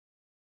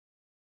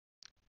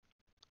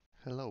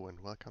Hello and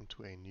welcome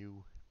to a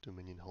new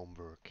Dominion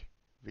homework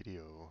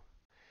video.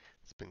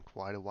 It's been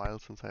quite a while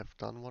since I've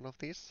done one of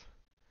these,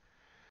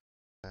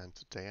 and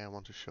today I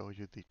want to show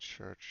you the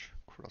Church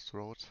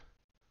Crossroad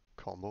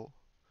combo,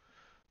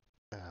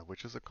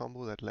 which is a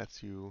combo that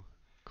lets you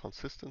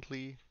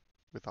consistently,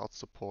 without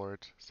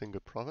support, single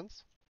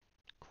province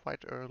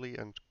quite early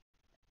and,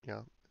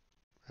 yeah,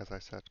 as I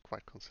said,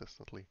 quite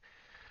consistently.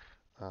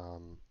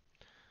 Um,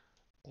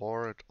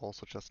 or it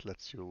also just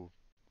lets you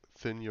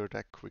thin your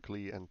deck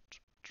quickly and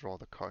draw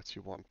the cards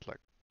you want,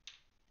 like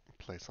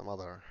play some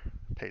other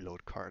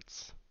payload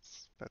cards.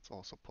 That's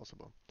also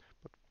possible.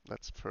 But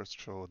let's first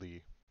show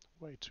the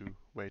way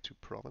to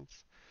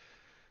province.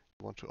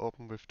 You want to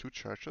open with two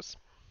churches.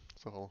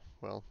 So,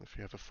 well, if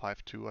you have a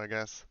 5-2, I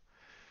guess,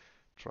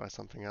 try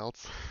something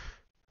else.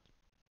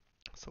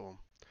 So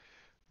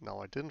now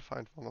I didn't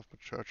find one of the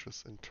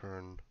churches in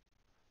turn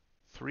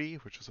 3,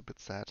 which is a bit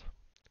sad.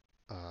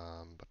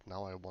 But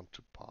now I want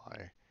to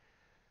buy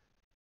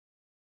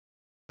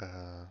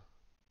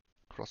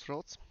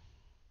Crossroads.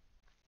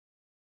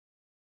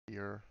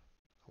 Here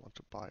I want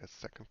to buy a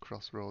second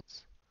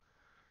Crossroads.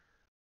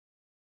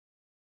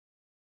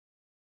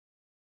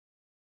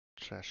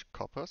 Trash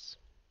coppers.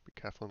 Be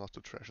careful not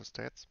to trash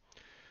estates.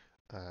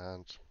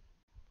 And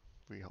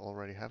we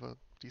already have a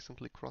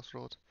decently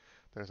crossroad.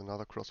 There's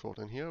another crossroad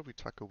in here. We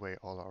tuck away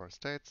all our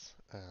estates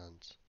and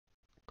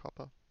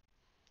copper.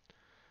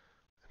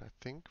 And I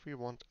think we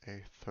want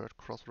a third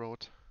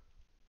crossroad.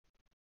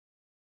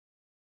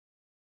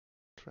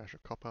 Treasure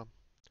copper.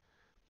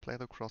 Play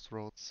the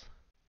crossroads.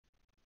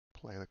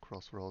 Play the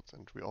crossroads,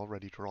 and we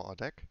already draw our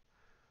deck.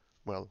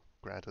 Well,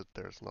 granted,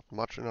 there's not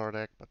much in our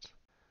deck, but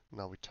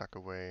now we tuck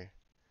away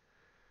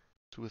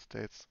two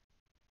estates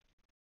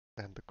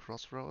and the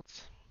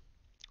crossroads.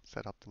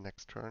 Set up the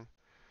next turn.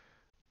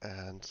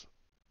 And,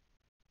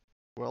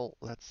 well,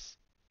 let's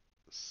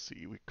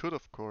see. We could,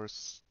 of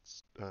course,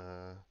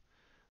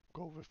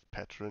 go with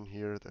Patron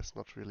here. There's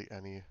not really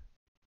any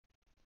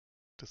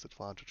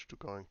disadvantage to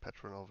going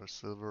Patron over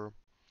silver.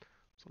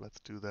 So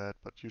let's do that,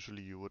 but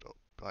usually you would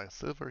buy a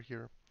silver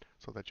here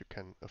so that you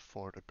can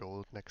afford a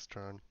gold next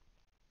turn.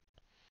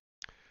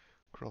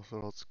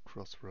 Crossroads,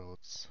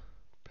 Crossroads,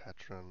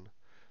 Patron,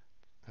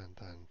 and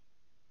then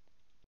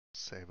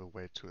save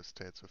away two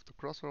estates with the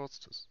Crossroads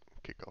to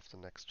kick off the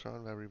next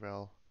turn very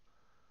well.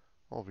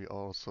 Oh, we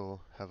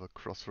also have a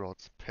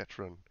Crossroads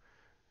Patron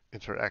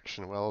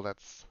interaction. Well,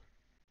 that's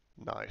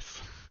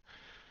nice.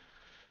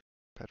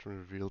 Patron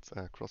reveals,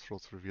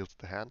 Crossroads reveals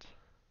the hand.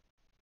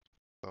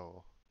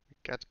 So we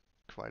get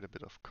quite a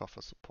bit of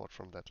coffer support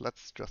from that.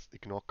 Let's just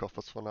ignore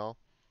coffers for now,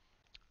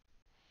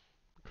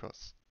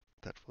 because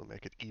that will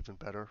make it even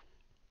better.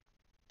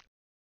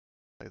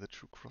 Play the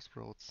two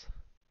crossroads,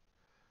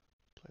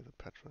 play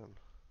the Patron,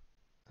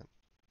 and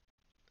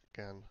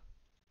again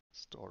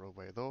store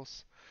away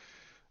those.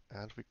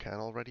 And we can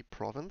already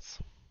province.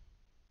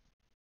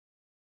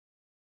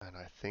 And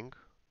I think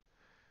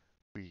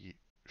we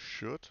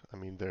should. I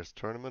mean, there's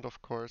tournament,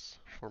 of course,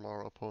 from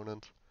our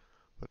opponent,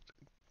 but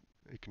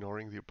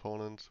ignoring the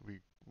opponent,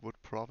 we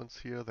would province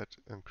here. That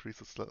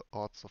increases the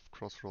odds of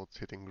crossroads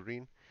hitting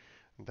green.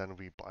 And then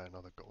we buy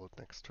another gold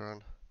next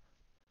turn.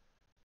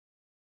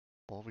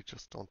 Or we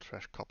just don't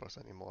trash coppers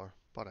anymore,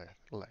 but I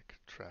like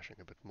trashing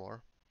a bit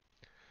more.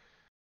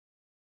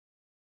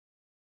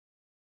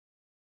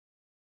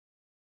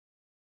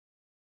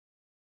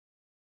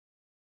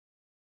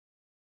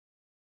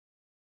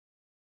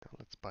 Now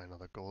let's buy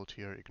another gold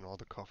here, ignore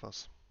the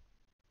coffers.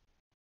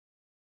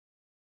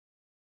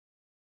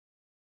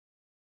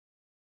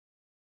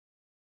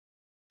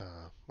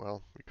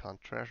 Well, we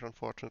can't trash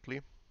unfortunately,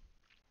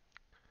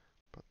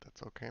 but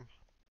that's okay.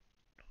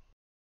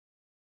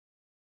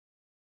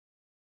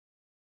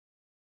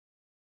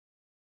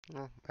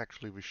 No,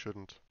 actually we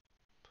shouldn't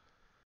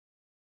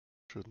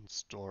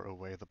store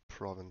away the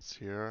province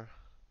here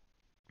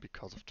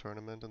because of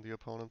tournament in the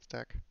opponent's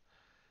deck.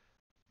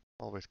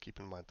 Always keep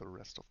in mind the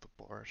rest of the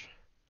board.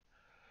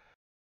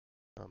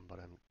 But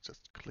I'm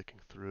just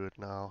clicking through it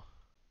now.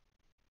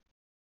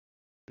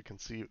 We can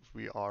see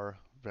we are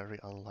very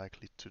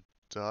unlikely to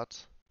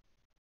dot,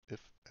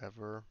 if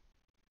ever.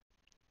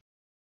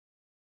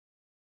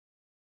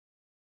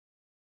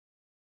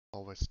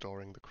 Always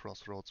storing the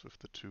crossroads with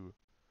the two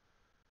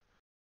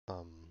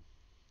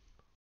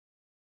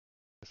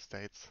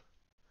estates.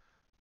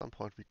 At some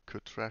point we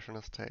could trash an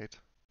estate,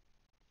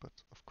 but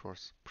of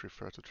course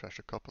prefer to trash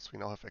the coppers. We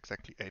now have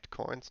exactly 8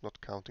 coins,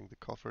 not counting the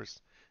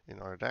coffers in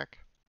our deck,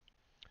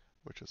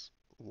 which is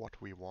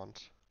what we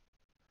want.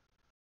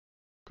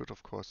 Could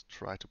of course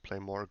try to play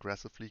more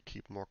aggressively,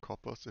 keep more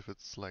coppers if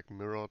it's like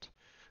mirrored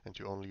and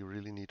you only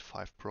really need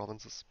 5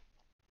 provinces.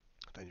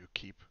 Then you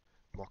keep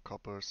more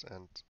coppers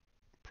and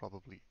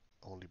probably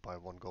only buy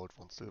 1 gold,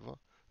 1 silver,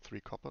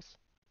 3 coppers,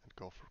 and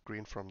go for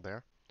green from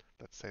there.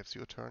 That saves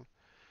you a turn.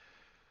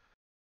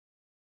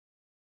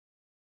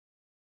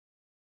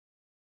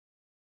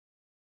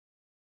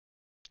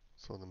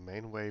 So the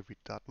main way we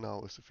dot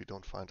now is if we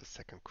don't find a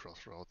second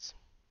crossroads.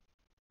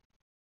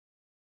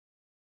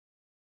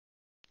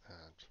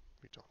 And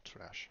we don't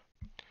trash.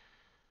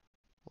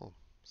 Well,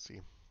 see,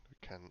 we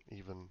can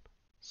even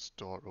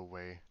store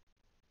away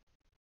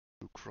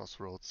 2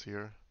 crossroads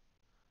here.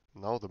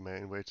 Now the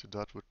main way to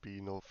dot would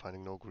be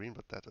finding no green,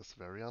 but that is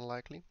very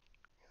unlikely.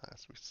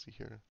 As we see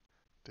here,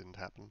 didn't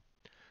happen.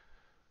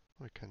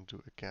 We can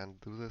do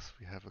this.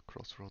 We have a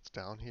crossroads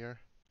down here.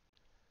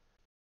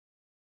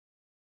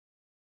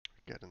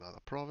 We get another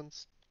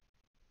province.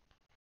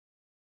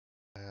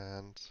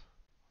 And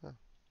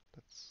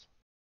that's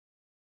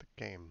the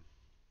game.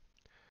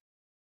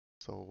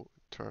 So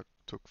it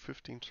took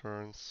 15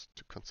 turns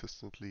to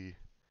consistently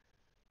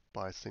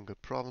buy single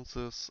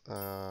provinces.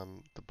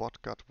 The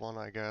bot got one,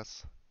 I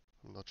guess.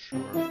 I'm not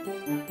sure.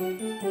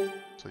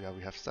 So yeah,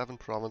 we have 7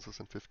 provinces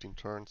in 15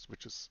 turns,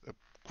 which is a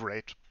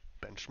great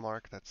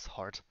benchmark. That's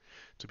hard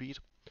to beat.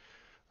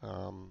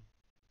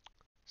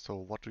 So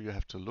what do you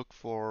have to look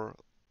for?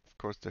 Of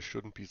course, there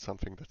shouldn't be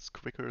something that's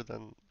quicker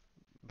than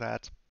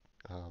that.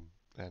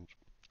 And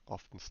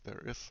often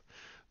there is.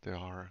 There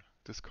are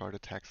discard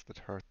attacks that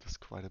hurt this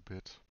quite a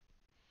bit,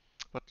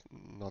 but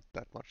not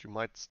that much. You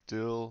might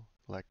still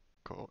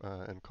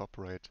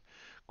incorporate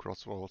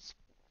Crossroads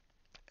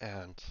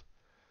and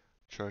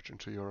Church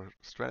into your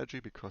strategy,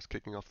 because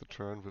kicking off the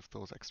turn with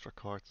those extra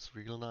cards is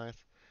real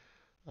nice.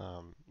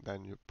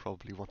 Then you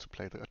probably want to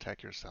play the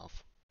attack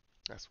yourself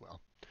as well.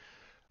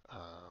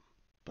 Um,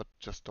 but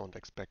just don't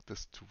expect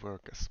this to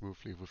work as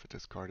smoothly with a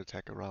discard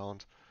attack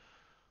around.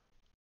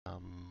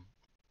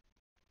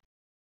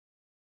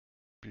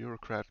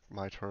 Bureaucrat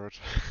might hurt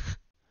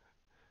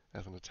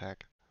as an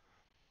attack,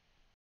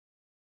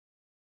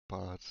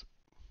 but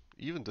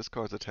even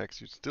discard attacks,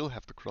 you still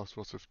have the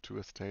crossroads with 2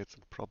 estates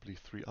and probably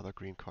 3 other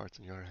green cards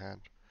in your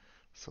hand,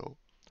 so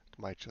it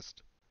might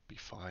just be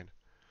fine.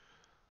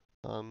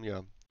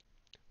 Yeah,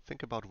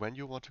 think about when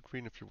you want to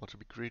green. If you want to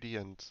be greedy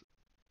and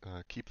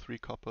keep 3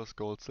 coppers,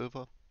 gold,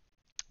 silver,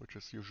 which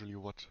is usually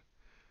what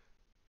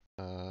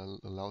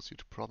allows you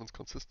to province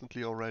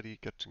consistently already,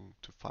 getting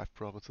to 5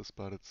 provinces,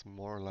 but it's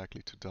more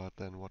likely to dot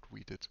than what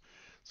we did.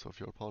 So if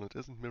your opponent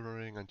isn't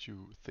mirroring and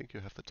you think you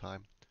have the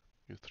time,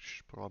 you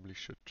probably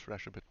should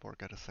trash a bit more,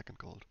 get a second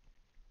gold.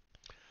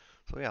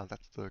 So yeah,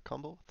 that's the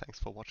combo. Thanks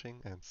for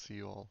watching and see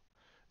you all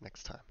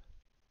next time.